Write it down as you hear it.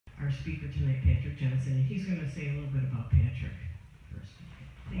our speaker tonight, Patrick Johnson, and he's going to say a little bit about Patrick first.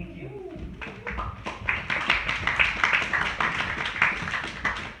 Thank you.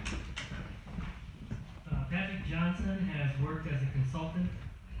 Patrick Johnson has worked as a consultant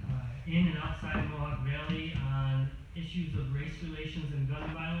in and outside Mohawk Valley on issues of race relations and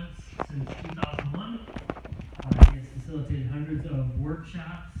gun violence since 2001. He has facilitated hundreds of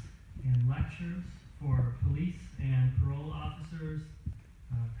workshops and lectures for police and parole officers,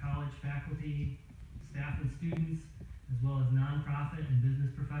 college faculty, staff and students, as well as nonprofit and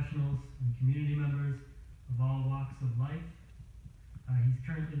business professionals and community members of all walks of life. He's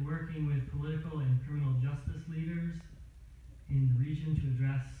currently working with political and criminal justice leaders in the region to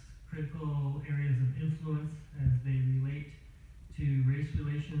address critical areas of influence as they relate to race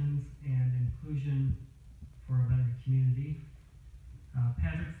relations and inclusion for a better community.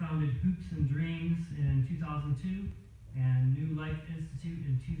 Patrick founded Hoops and Dreams in 2002 and New Life Institute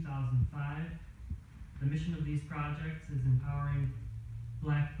in 2005. The mission of these projects is empowering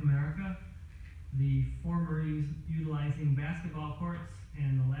Black America, the former utilizing basketball courts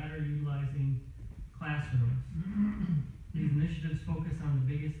and the latter utilizing classrooms. These initiatives focus on the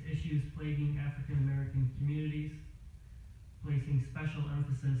biggest issues plaguing African American communities, placing special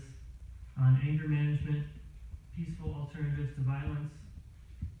emphasis on anger management, peaceful alternatives to violence,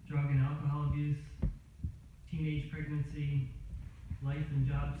 drug and alcohol abuse, teenage pregnancy, life and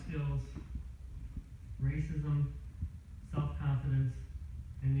job skills, racism, self-confidence,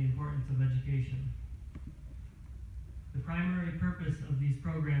 and the importance of education. The primary purpose of these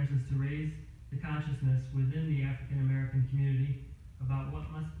programs is to raise the consciousness within the African American community about what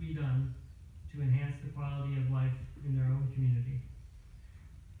must be done to enhance the quality of life in their own community.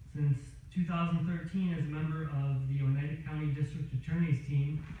 Since 2013, as a member of the Oneida County District Attorney's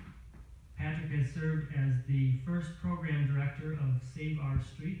team, Patrick has served as the first program director of Save Our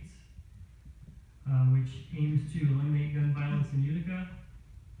Streets, which aims to eliminate gun violence in Utica.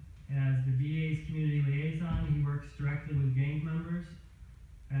 As the DA's community liaison, he works directly with gang members,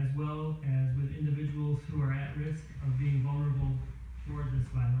 as well as with individuals who are at risk of being vulnerable toward this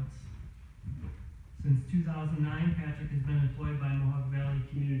violence. Since 2009, Patrick has been employed by Mohawk Valley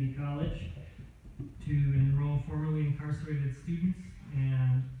Community College to enroll formerly incarcerated students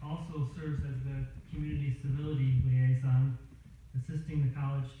and also serves as the community civility liaison, assisting the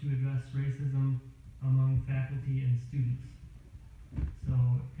college to address racism among faculty and students. So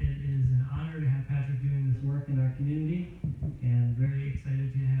it is an honor to have Patrick doing this work in our community, and very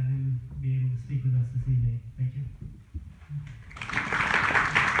excited to have him be able to speak with us this evening. Thank you.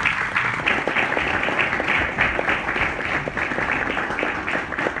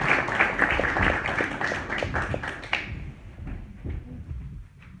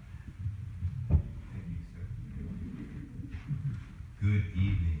 Good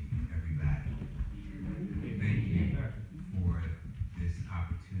evening, everybody. Thank you for this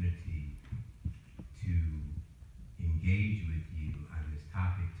opportunity to engage with you on this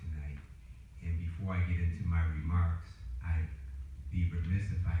topic tonight. And before I get into my remarks, I'd be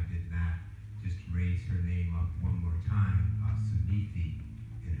remiss if I did not just raise her name up one more time, Sunithi,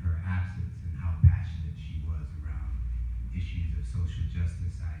 in her absence, and how passionate she was around issues of social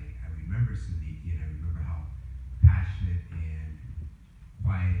justice. I remember Sunithi, and I remember how passionate and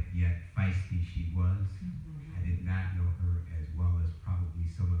quiet yet feisty she was. I did not know her as well as probably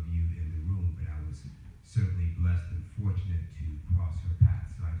some of you in the room, but I was certainly blessed and fortunate to cross her path.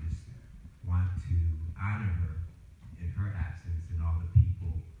 So I just want to honor her in her absence and all the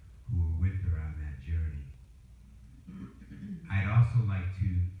people who were with her on that journey. I'd also like to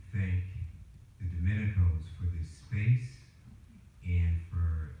thank the Dominicos for this space and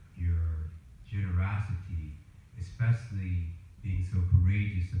for your generosity, especially being so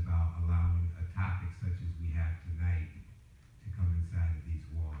courageous about allowing a topic such as we have tonight to come inside of these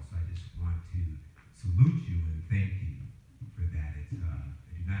walls. So I just want to salute you and thank you for that. I do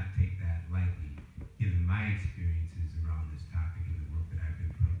not take that lightly, given my experiences around this topic and the work that I've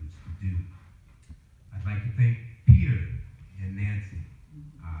been privileged to do. I'd like to thank Peter and Nancy,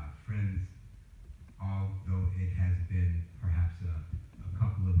 friends, although it has been perhaps a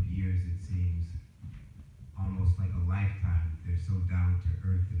couple of years, it seems almost like a lifetime. They're so down to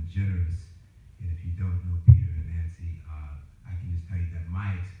earth and generous. And if you don't know Peter and Nancy, I can just tell you that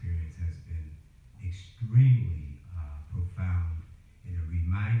my experience has been extremely profound, and it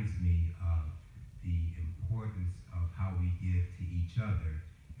reminds me of the importance of how we give to each other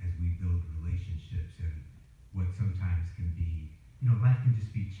as we build relationships, and what sometimes can be, life can just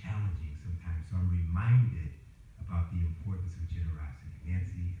be challenging sometimes. So I'm reminded about the importance of generosity.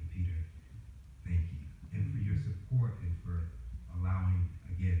 Nancy and Peter, thank you. And for your support and for allowing,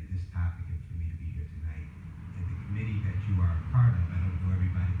 again, this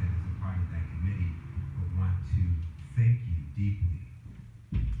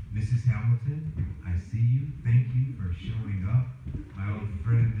Hamilton, I see you. Thank you for showing up. My old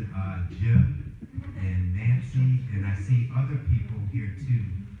friend Jim and Nancy, and I see other people here too.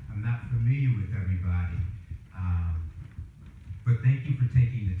 I'm not familiar with everybody, but thank you for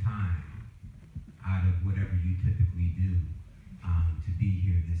taking the time out of whatever you typically do to be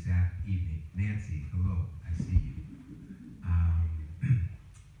here this evening. Nancy, hello, I see you.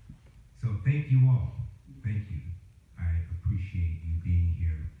 So thank you all. Thank you. I appreciate you being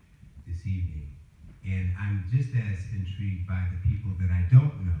here this evening. And I'm just as intrigued by the people that I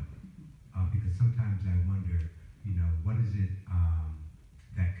don't know, because sometimes I wonder, you know, what is it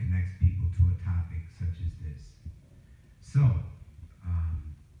that connects people to a topic such as this? So,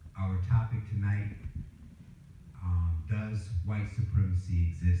 our topic tonight, does white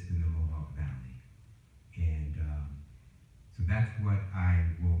supremacy exist in the Mohawk Valley? And so that's what I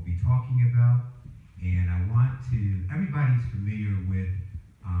will be talking about. And I want to, everybody's familiar with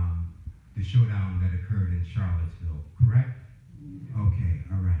the showdown that occurred in Charlottesville, correct? Okay,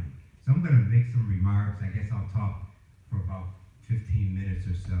 all right. So I'm gonna make some remarks. I guess I'll talk for about 15 minutes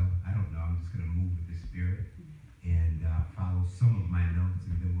or so. I don't know, I'm just gonna move with the spirit and follow some of my notes,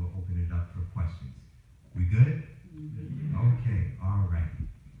 and then we'll open it up for questions. We good? Okay, all right.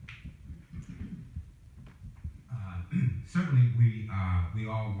 Certainly we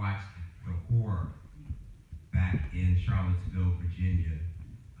all watched the horror back in Charlottesville, Virginia,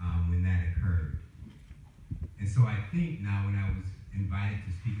 when that occurred. And so I think now when I was invited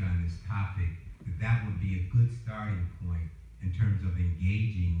to speak on this topic, that would be a good starting point in terms of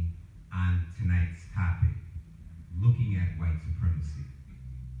engaging on tonight's topic, looking at white supremacy.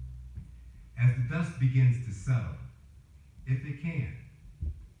 As the dust begins to settle, if it can,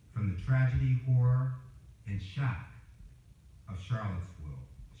 from the tragedy, horror, and shock of Charlottesville,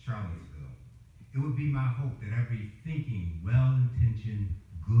 it would be my hope that every thinking, well-intentioned,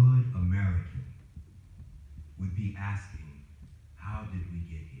 good American would be asking, how did we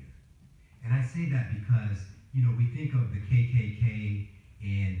get here? And I say that because, you know, we think of the KKK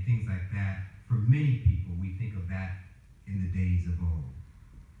and things like that. For many people, we think of that in the days of old.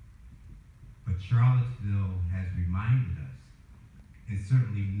 But Charlottesville has reminded us, and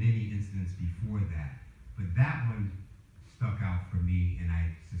certainly many incidents before that, but that one stuck out for me, and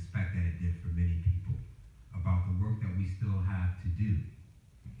I suspect that it did for many people, about the work that we still have to do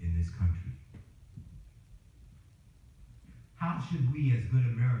in this country. How should we as good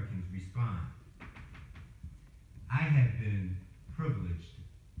Americans respond? I have been privileged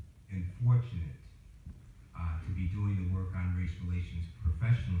and fortunate to be doing the work on race relations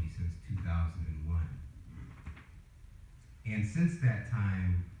professionally since 2001. And since that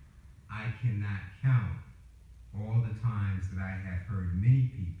time, I cannot count all the times that I have heard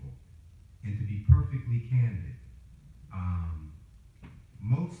many people, and to be perfectly candid,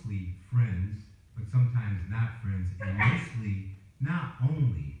 mostly friends, but sometimes not friends, and mostly, not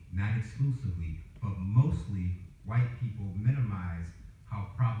only, not exclusively, but mostly white people minimize how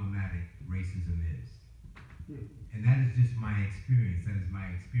problematic racism is. And that is just my experience. That is my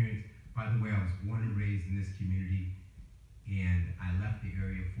experience. By the way, I was born and raised in this community, and I left the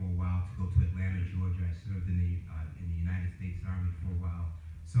area for a while to go to Atlanta, Georgia. I served in the United States Army for a while.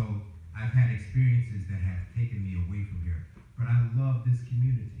 So I've had experiences that have taken me away from here. But I love this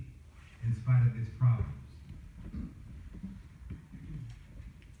community, in spite of its problems.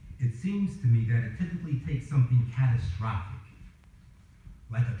 It seems to me that it typically takes something catastrophic,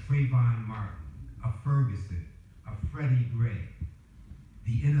 like a Trayvon Martin, a Ferguson, a Freddie Gray,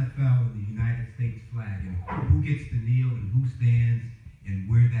 the NFL and the United States flag, and who gets to kneel and who stands and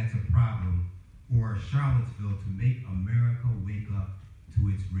where that's a problem, or Charlottesville to make America wake up to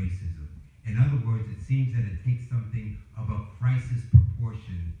its racism. In other words, it seems that it takes something of a crisis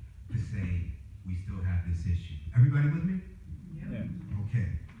proportion to say we still have this issue. Everybody with me? Yeah.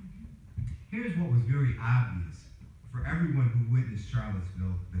 Okay. Here's what was very obvious for everyone who witnessed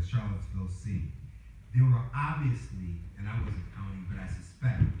Charlottesville, the Charlottesville scene. There were obviously, and I wasn't counting, but I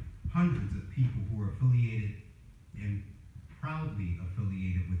suspect, hundreds of people who were affiliated and proudly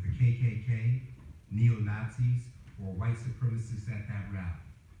affiliated with the KKK, neo-Nazis, or white supremacists at that rally.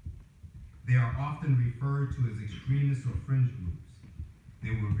 They are often referred to as extremists or fringe groups.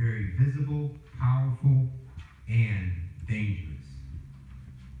 They were very visible, powerful, and dangerous.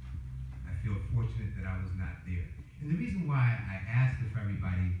 I feel fortunate that I was not there. And the reason why I asked if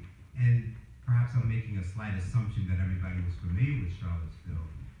everybody, and perhaps I'm making a slight assumption that everybody was familiar with Charlottesville,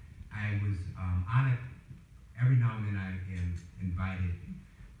 I was on it. Every now and then I am invited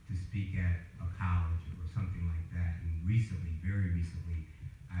to speak at a college or something like that. And recently, very recently,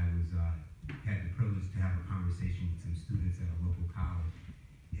 I was had the privilege to have a conversation with some students at a local college.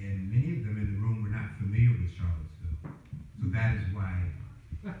 And many of them,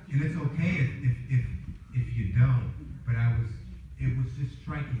 And it's okay if you don't, but it was just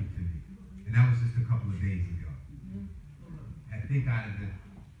striking to me. And that was just a couple of days ago. I think out of the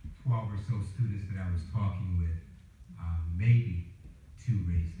 12 or so students that I was talking with, maybe 2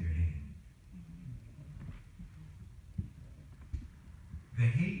 raised their hand. The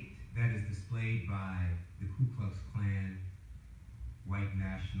hate that is displayed by the Ku Klux Klan, white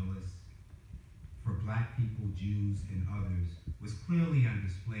nationalists, for black people, Jews, and others was clearly on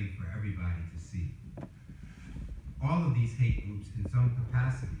display for everybody to see. All of these hate groups in some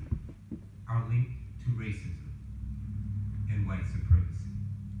capacity are linked to racism and white supremacy.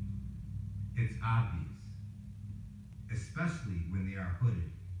 It's obvious, especially when they are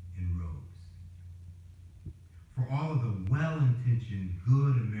hooded in robes. For all of the well-intentioned,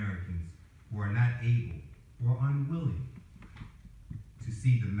 good Americans who are not able or unwilling to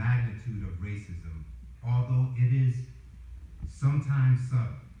see the magnitude of racism, although it is sometimes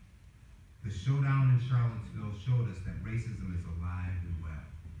subtle. The showdown in Charlottesville showed us that racism is alive and well.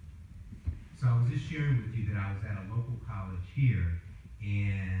 So I was just sharing with you that I was at a local college here,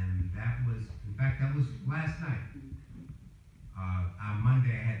 and that was last night. On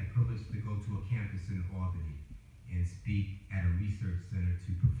Monday, I had the privilege to go to a campus in Albany and speak at a research center to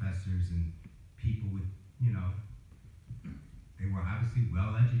professors and people with, they were obviously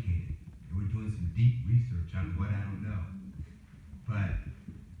well educated. They were doing some deep research on what I don't know. But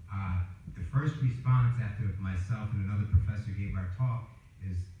the first response after myself and another professor gave our talk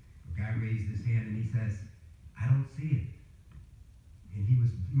is a guy raised his hand and he says, "I don't see it." And he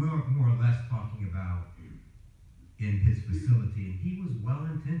was more or less talking about in his facility, and he was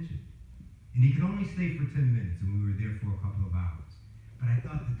well-intentioned. And he could only stay for 10 minutes, and we were there for a couple of hours. But I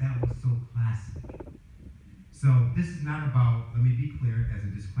thought that was so classic. So this is not about, let me be clear as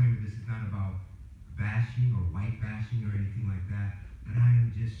a disclaimer, this is not about bashing or white bashing or anything like that, but I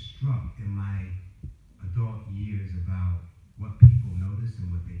am just struck in my adult years about what people notice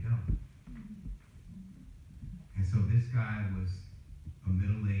and what they don't. And so this guy was a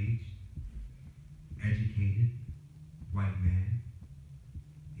middle-aged, educated, white man,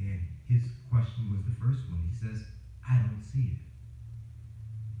 and his question was the first one. He says, "I don't see it."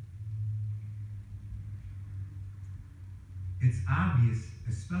 It's obvious,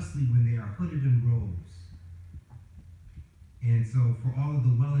 especially when they are hooded in robes. And so for all of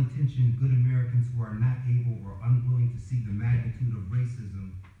the well-intentioned good Americans who are not able or unwilling to see the magnitude of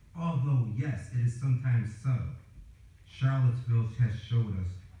racism, although yes, it is sometimes subtle, Charlottesville has showed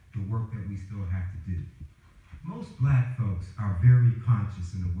us the work that we still have to do. Most black folks are very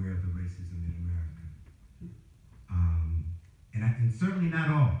conscious and aware of the racism in America. And certainly not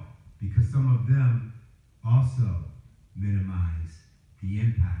all, because some of them also minimize the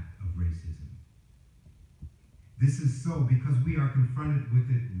impact of racism. This is so because we are confronted with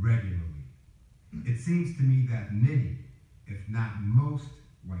it regularly. It seems to me that many, if not most,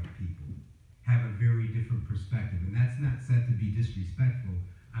 white people have a very different perspective. And that's not said to be disrespectful.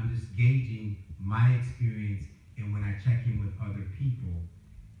 I'm just gauging my experience, and when I check in with other people,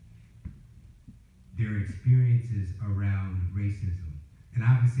 their experiences around racism. And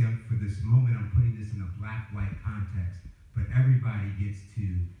obviously, for this moment, I'm putting this in a black-white context, but everybody gets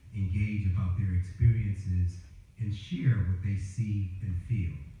to engage about their experiences and share what they see and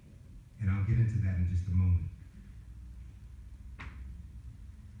feel. And I'll get into that in just a moment.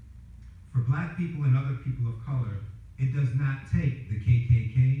 For black people and other people of color, it does not take the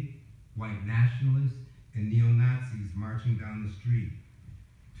KKK, white nationalists, and neo-Nazis marching down the street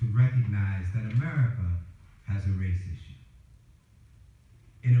to recognize that America has a race issue.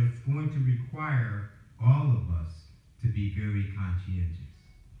 And it's going to require all of us to be very conscientious.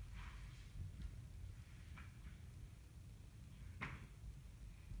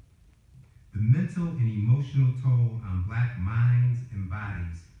 The mental and emotional toll on black minds and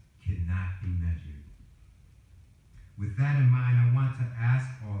bodies cannot be measured. With that in mind, I want to ask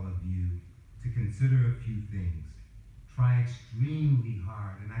all of you to consider a few things. Try extremely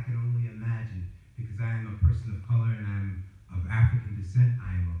hard, and I can only imagine, because I am a person of color and I'm of African descent,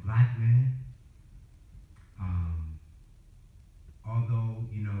 I am a black man. Although,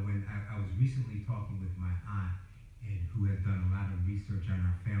 when I was recently talking with my aunt, and who has done a lot of research on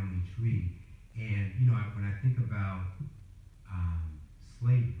our family tree, and when I think about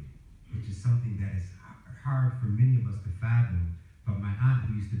slavery, which is something that is hard for many of us to fathom, but my aunt,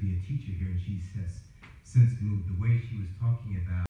 who used to be a teacher here, and she has since moved away, she was talking about